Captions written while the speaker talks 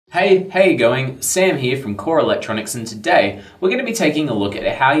Hey, how you going? Sam here from Core Electronics, and today we're going to be taking a look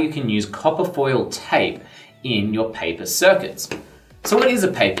at how you can use copper foil tape in your paper circuits. So what is a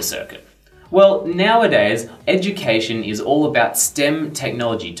paper circuit? Well, nowadays, education is all about STEM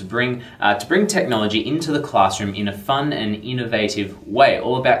technology, to bring technology into the classroom in a fun and innovative way,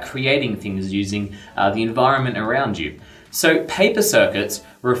 all about creating things using the environment around you. So paper circuits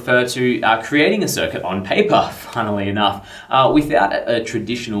refer to creating a circuit on paper, funnily enough, without a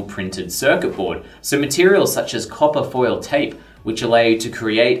traditional printed circuit board. So materials such as copper foil tape, which allow you to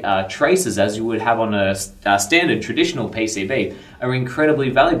create traces as you would have on a standard traditional PCB, are incredibly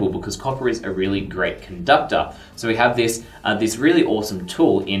valuable because copper is a really great conductor. So we have this really awesome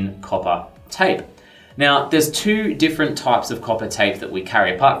tool in copper tape. Now, there's two different types of copper tape that we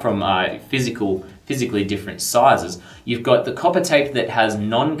carry, apart from physically different sizes. You've got the copper tape that has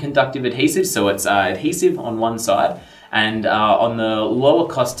non-conductive adhesive, so it's adhesive on one side, and on the lower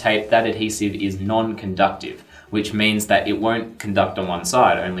cost tape, that adhesive is non-conductive, which means that it won't conduct on one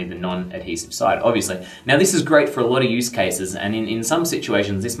side, only the non-adhesive side, obviously. Now, this is great for a lot of use cases, and in some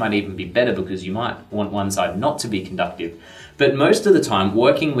situations, this might even be better because you might want one side not to be conductive. But most of the time,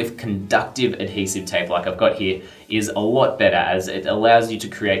 working with conductive adhesive tape, like I've got here, is a lot better, as it allows you to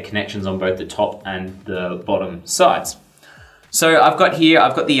create connections on both the top and the bottom sides. So I've got the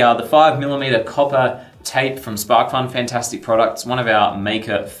 5mm copper tape from SparkFun, fantastic products, one of our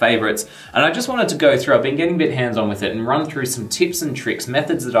maker favorites. And I just wanted to go through, I've been getting a bit hands-on with it and run through some tips and tricks,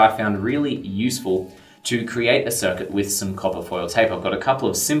 methods that I found really useful to create a circuit with some copper foil tape. I've got a couple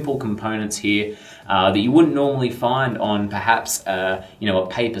of simple components here that you wouldn't normally find on perhaps a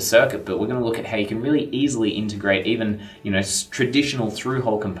paper circuit, but we're going to look at how you can really easily integrate even traditional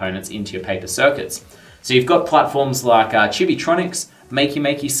through-hole components into your paper circuits. So you've got platforms like Chibitronics, Makey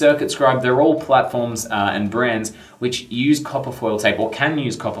Makey, Scribe. They're all platforms and brands which use copper foil tape, or can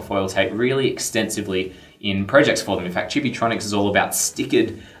use copper foil tape really extensively in projects for them. In fact, Chibitronics is all about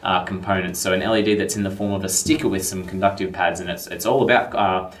stickered components, so an LED that's in the form of a sticker with some conductive pads, and it's all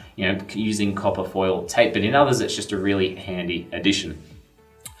about using copper foil tape. But in others, it's just a really handy addition.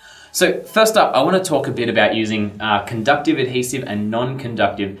 So first up, I want to talk a bit about using conductive adhesive and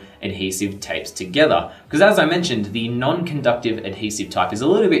non-conductive adhesive tapes together. Because as I mentioned, the non-conductive adhesive type is a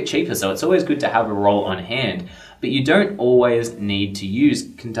little bit cheaper, so it's always good to have a roll on hand. But you don't always need to use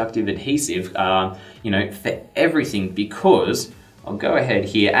conductive adhesive for everything, because I'll go ahead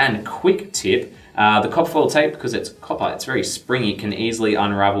here and quick tip, the copper foil tape, because it's copper, it's very springy, can easily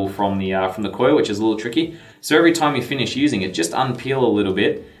unravel from the coil, which is a little tricky. So every time you finish using it, just unpeel a little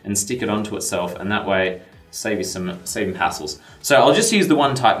bit and stick it onto itself, and that way save you some hassles. So I'll just use the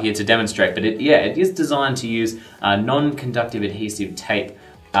one type here to demonstrate, but it is designed to use non-conductive adhesive tape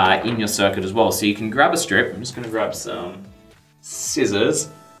in your circuit as well. So you can grab a strip. I'm just going to grab some scissors.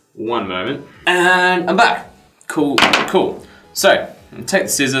 One moment, and I'm back. Cool. So I'm going to take the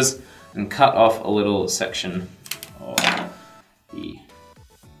scissors and cut off a little section of the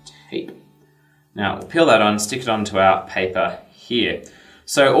tape. Now we'll peel that on, stick it onto our paper here.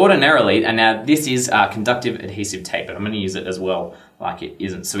 So ordinarily, and now this is conductive adhesive tape, but I'm going to use it as well like it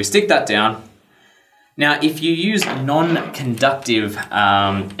isn't. So we stick that down. Now if you use non-conductive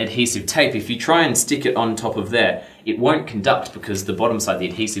adhesive tape, if you try and stick it on top of there, it won't conduct because the bottom side, the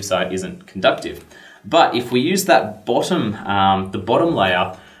adhesive side, isn't conductive. But if we use that the bottom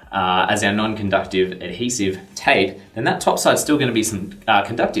layer as our non-conductive adhesive tape, then that top side's still going to be some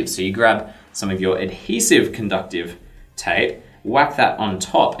conductive. So you grab some of your adhesive conductive tape, whack that on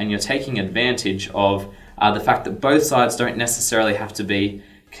top, and you're taking advantage of the fact that both sides don't necessarily have to be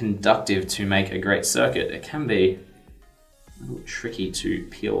conductive to make a great circuit. It can be a little tricky to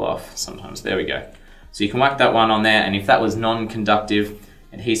peel off sometimes. There we go. So you can whack that one on there, and if that was non-conductive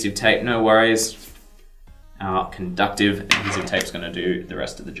adhesive tape, no worries. Our conductive adhesive tape is going to do the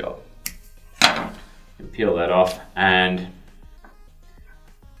rest of the job. You peel that off, and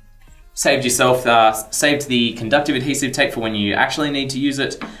saved the conductive adhesive tape for when you actually need to use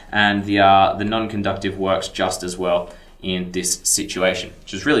it, and the non-conductive works just as well in this situation,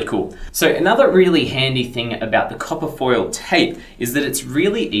 which is really cool. So another really handy thing about the copper foil tape is that it's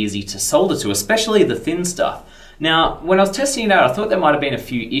really easy to solder to, especially the thin stuff. Now, when I was testing it out, I thought there might have been a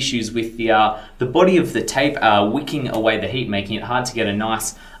few issues with the body of the tape wicking away the heat, making it hard to get a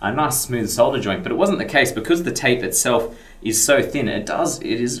nice smooth solder joint. But it wasn't the case, because the tape itself is so thin. It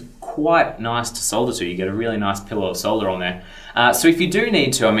is quite nice to solder to. You get a really nice pillow of solder on there. So if you do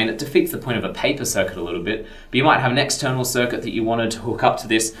need to, I mean, it defeats the point of a paper circuit a little bit, but you might have an external circuit that you wanted to hook up to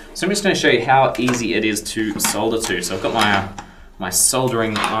this. So I'm just going to show you how easy it is to solder to. So I've got my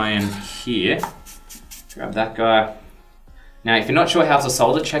soldering iron here. Grab that guy, Now, if you're not sure how to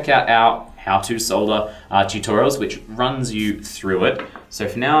solder, check out our how to solder tutorials, which runs you through it. So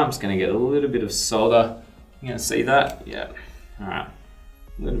for now, I'm just gonna get a little bit of solder. You gonna see that? Yeah, all right.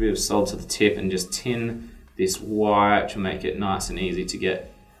 A little bit of solder to the tip and just tin this wire to make it nice and easy to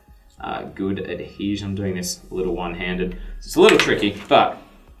get good adhesion. I'm doing this a little one-handed. It's a little tricky, but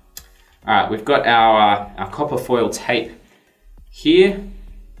all right, we've got our copper foil tape here.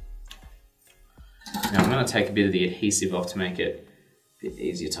 Now I'm going to take a bit of the adhesive off to make it a bit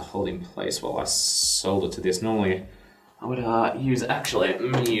easier to hold in place while I solder to this. Normally I would use, actually,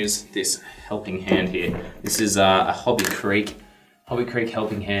 I'm going to use this helping hand here. This is a Hobby Creek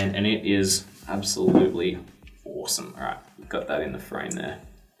helping hand, and it is absolutely awesome. All right, we've got that in the frame there.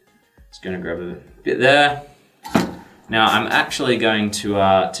 Just going to grab a bit there. Now I'm actually going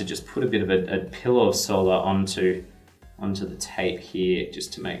to just put a bit of a pillow of solder onto the tape here,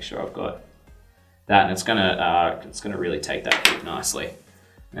 just to make sure I've got that, and it's gonna really take that heat nicely.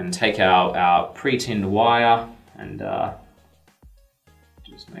 And take our pre-tinned wire and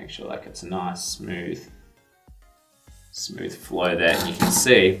just make sure that gets a nice smooth flow there. And you can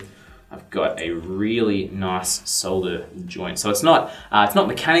see I've got a really nice solder joint. So it's not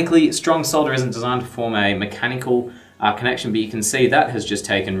mechanically strong. Solder isn't designed to form a mechanical connection, but you can see that has just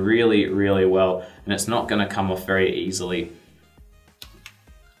taken really, really well, and it's not going to come off very easily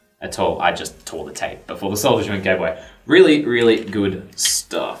at all. I just tore the tape before the solder joint gave away. Really, really good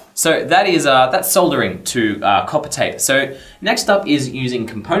stuff. So that is that's soldering to copper tape. So next up is using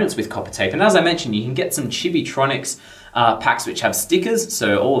components with copper tape, and as I mentioned, you can get some Chibitronics packs which have stickers.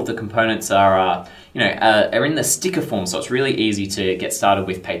 So all of the components are are in the sticker form, so it's really easy to get started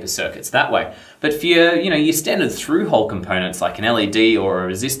with paper circuits that way. But for your standard through-hole components like an LED or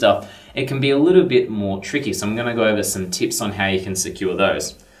a resistor, it can be a little bit more tricky. So I'm going to go over some tips on how you can secure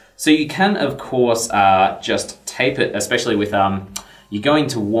those. So you can, of course, just tape it, especially with, you're going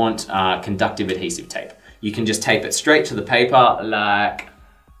to want conductive adhesive tape. You can just tape it straight to the paper like,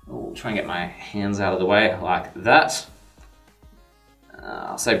 I'll try and get my hands out of the way, like that.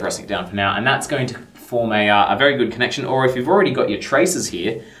 I'll say pressing it down for now, and that's going to form a very good connection. Or if you've already got your traces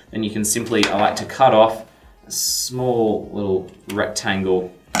here, then you can simply, I like to cut off a small little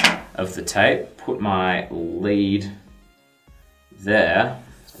rectangle of the tape, put my lead there,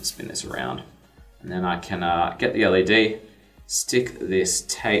 spin this around, and then I can get the LED, stick this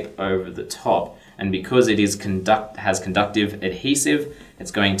tape over the top, and because it is has conductive adhesive, it's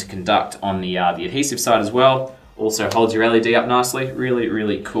going to conduct on the adhesive side as well. Also holds your LED up nicely. Really,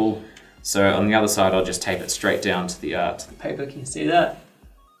 really cool. So on the other side, I'll just tape it straight down to the paper. Can you see that?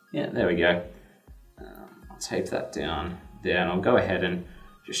 Yeah, there we go. I'll tape that down there, and I'll go ahead and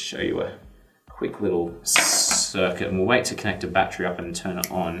just show you a quick little circuit, and we'll wait to connect a battery up and turn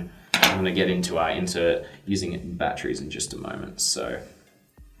it on. I'm going to get into using batteries in just a moment. So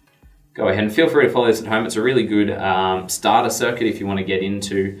go ahead and feel free to follow this at home. It's a really good starter circuit if you want to get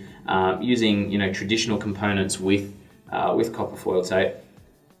into using traditional components with copper foil tape.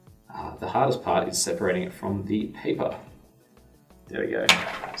 The hardest part is separating it from the paper. There we go.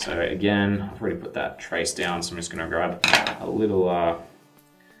 So again, I've already put that trace down, so I'm just going to grab a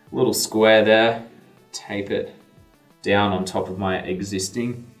little square there, tape it down on top of my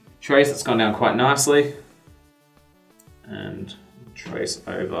existing trace that's gone down quite nicely, and trace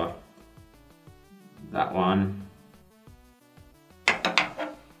over that one.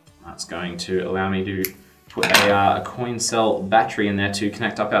 That's going to allow me to put a coin cell battery in there to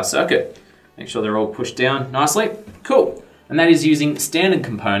connect up our circuit. Make sure they're all pushed down nicely. Cool. And that is using standard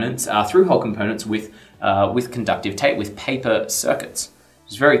components, through-hole components with conductive tape, with paper circuits.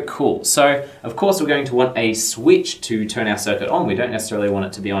 It's very cool. So, of course, we're going to want a switch to turn our circuit on. We don't necessarily want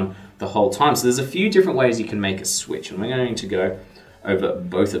it to be on the whole time. So there's a few different ways you can make a switch, and we're going to go over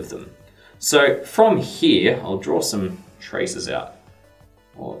both of them. So from here, I'll draw some traces out,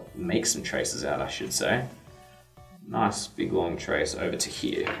 or make some traces out, I should say. Nice big long trace over to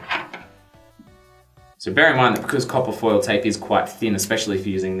here. So bear in mind that because copper foil tape is quite thin, especially if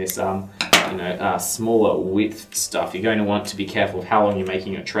you're using this smaller width stuff, you're going to want to be careful of how long you're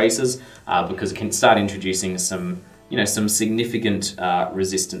making your traces, because it can start introducing some significant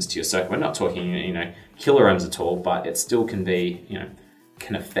resistance to your circuit. We're not talking kiloohms at all, but it still can be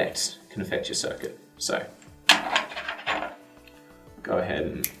can affect your circuit. So go ahead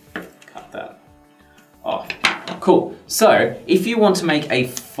and cut that off. Cool. So if you want to make a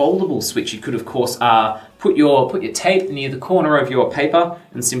foldable switch, you could of course put your tape near the corner of your paper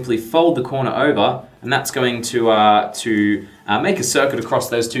and simply fold the corner over, and that's going to make a circuit across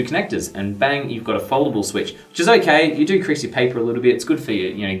those two connectors, and bang, you've got a foldable switch, which is okay. You do crease your paper a little bit. It's good for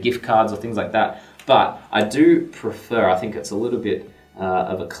your gift cards or things like that. but I do prefer, I think it's a little bit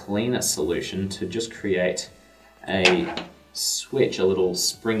of a cleaner solution to just create a switch, a little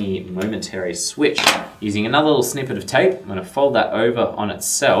springy momentary switch. Using another little snippet of tape, I'm going to fold that over on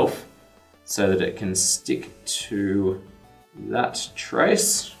itself so that it can stick to that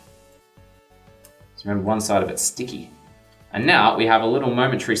trace. So remember, one side of it's sticky. And now we have a little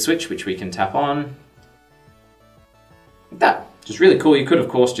momentary switch which we can tap on. Like that. Just really cool. You could, of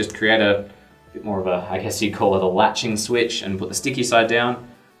course, just create a bit more of a, I guess you'd call it a latching switch, and put the sticky side down.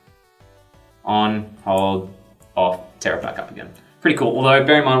 On, hold, off, tear it back up again. Pretty cool. Although,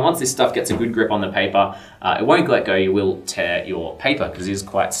 bear in mind, once this stuff gets a good grip on the paper, it won't let go. You will tear your paper because it is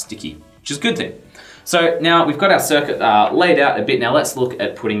quite sticky, which is a good thing. So now we've got our circuit laid out a bit. Now let's look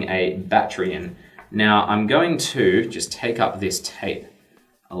at putting a battery in. Now I'm going to just take up this tape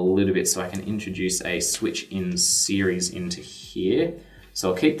a little bit so I can introduce a switch in series into here. So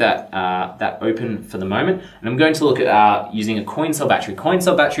I'll keep that, that open for the moment. And I'm going to look at using a coin cell battery. Coin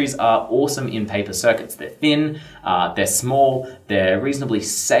cell batteries are awesome in paper circuits. They're thin, they're small, they're reasonably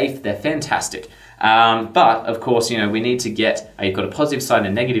safe, they're fantastic. But of course, you know, we need to get, you've got a positive side and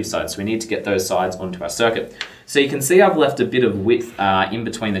a negative side, so we need to get those sides onto our circuit. So you can see I've left a bit of width in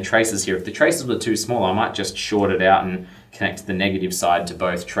between the traces here. If the traces were too small, I might just short it out and connect the negative side to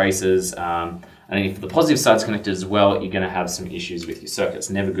both traces. And if the positive side's connected as well, you're going to have some issues with your circuit. It's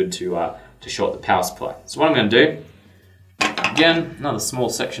never good to short the power supply. So what I'm going to do, again, another small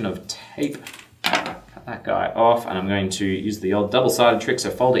section of tape, cut that guy off, and I'm going to use the old double-sided trick, so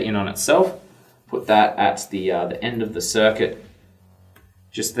fold it in on itself, put that at the end of the circuit,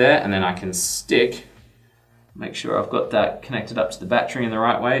 just there, and then I can stick, make sure I've got that connected up to the battery in the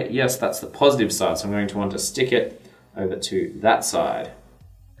right way. Yes, that's the positive side, so I'm going to want to stick it over to that side,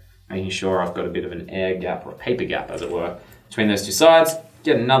 making sure I've got a bit of an air gap, or a paper gap as it were, between those two sides.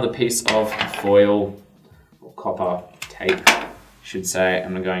 Get another piece of foil or copper tape, I should say,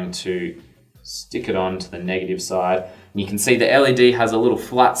 and I'm going to stick it on to the negative side. And you can see the LED has a little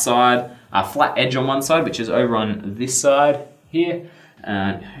flat side, a flat edge on one side, which is over on this side here.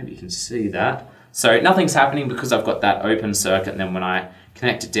 And I hope you can see that. So nothing's happening because I've got that open circuit, and then when I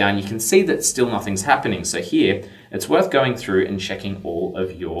connect it down, you can see that still nothing's happening. So here, it's worth going through and checking all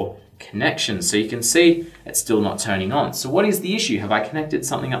of your connections. So you can see it's still not turning on. So what is the issue? Have I connected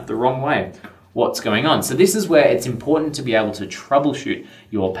something up the wrong way? What's going on? So this is where it's important to be able to troubleshoot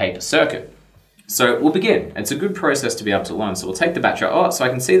your paper circuit. So we'll begin. It's a good process to be able to learn. So we'll take the battery. Oh, so I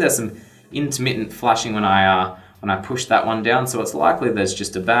can see there's some intermittent flashing when I push that one down. So it's likely there's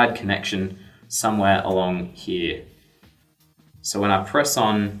just a bad connection somewhere along here. So when I press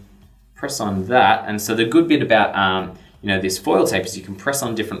on that, and so the good bit about you know, this foil tape is you can press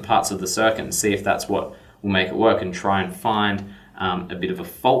on different parts of the circuit and see if that's what will make it work, and try and find a bit of a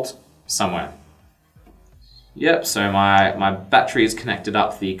fault somewhere. Yep, so my battery is connected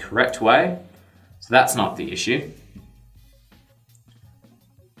up the correct way, so that's not the issue.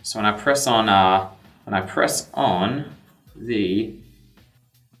 So when I press on the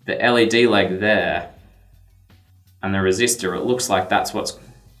LED leg there and the resistor, it looks like that's what's,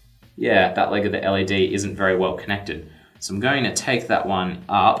 yeah, that leg of the LED isn't very well connected. So I'm going to take that one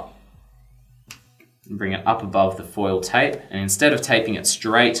up and bring it up above the foil tape, and instead of taping it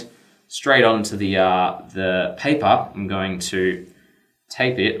straight onto the paper, I'm going to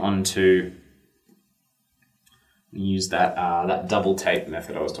tape it onto, use that that double tape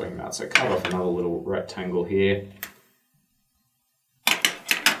method I was talking about. So cut off another little rectangle here,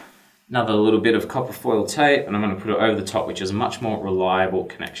 another little bit of copper foil tape, and I'm going to put it over the top, which is a much more reliable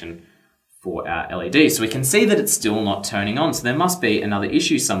connection for our LED. So we can see that it's still not turning on, so there must be another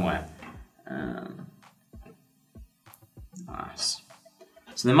issue somewhere. Nice.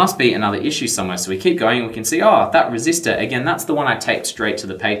 So there must be another issue somewhere. So we keep going, and we can see, oh, that resistor, again, that's the one I taped straight to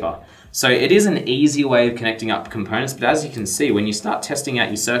the paper. So it is an easy way of connecting up components, but as you can see, when you start testing out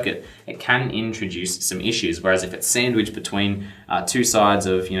your circuit, it can introduce some issues. Whereas if it's sandwiched between two sides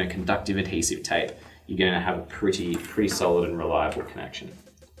of, you know, conductive adhesive tape, you're going to have a pretty solid and reliable connection.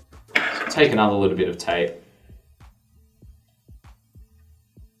 So take another little bit of tape.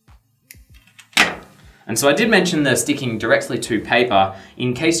 And so I did mention the sticking directly to paper.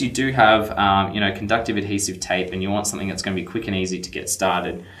 In case you do have you know, conductive adhesive tape and you want something that's going to be quick and easy to get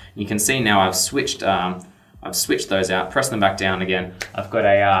started, you can see now I've switched those out, press them back down again. I've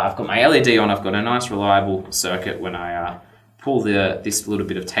got my LED on. I've got a nice reliable circuit. When I pull this little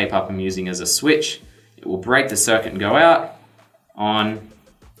bit of tape up I'm using as a switch, it will break the circuit and go out, on,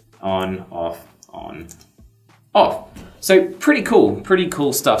 off, on, off. So pretty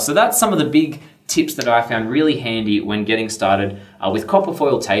cool stuff. So that's some of the big tips that I found really handy when getting started with copper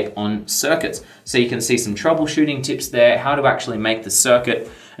foil tape on circuits. So you can see some troubleshooting tips there, how to actually make the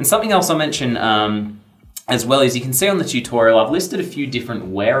circuit. And something else I'll mention as well as you can see on the tutorial, I've listed a few different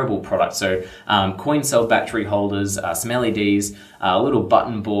wearable products. So coin cell battery holders, some LEDs, a little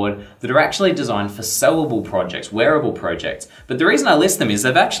button board that are actually designed for sellable projects, wearable projects. But the reason I list them is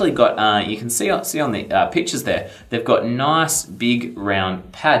they've actually got, you can see on the pictures there, they've got nice big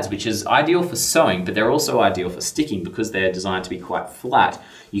round pads, which is ideal for sewing, but they're also ideal for sticking because they're designed to be quite flat.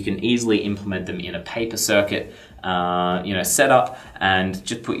 You can easily implement them in a paper circuit setup and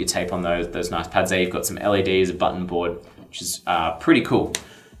just put your tape on those nice pads there. You've got some LEDs, a button board, which is pretty cool.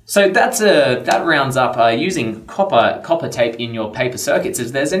 So that rounds up using copper tape in your paper circuits.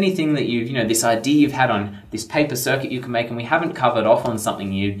 If there's anything that this idea you've had on this paper circuit you can make and we haven't covered off on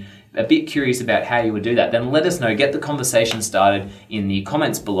something you're a bit curious about how you would do that, then let us know. Get the conversation started in the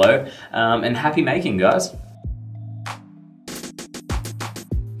comments below, and happy making, guys.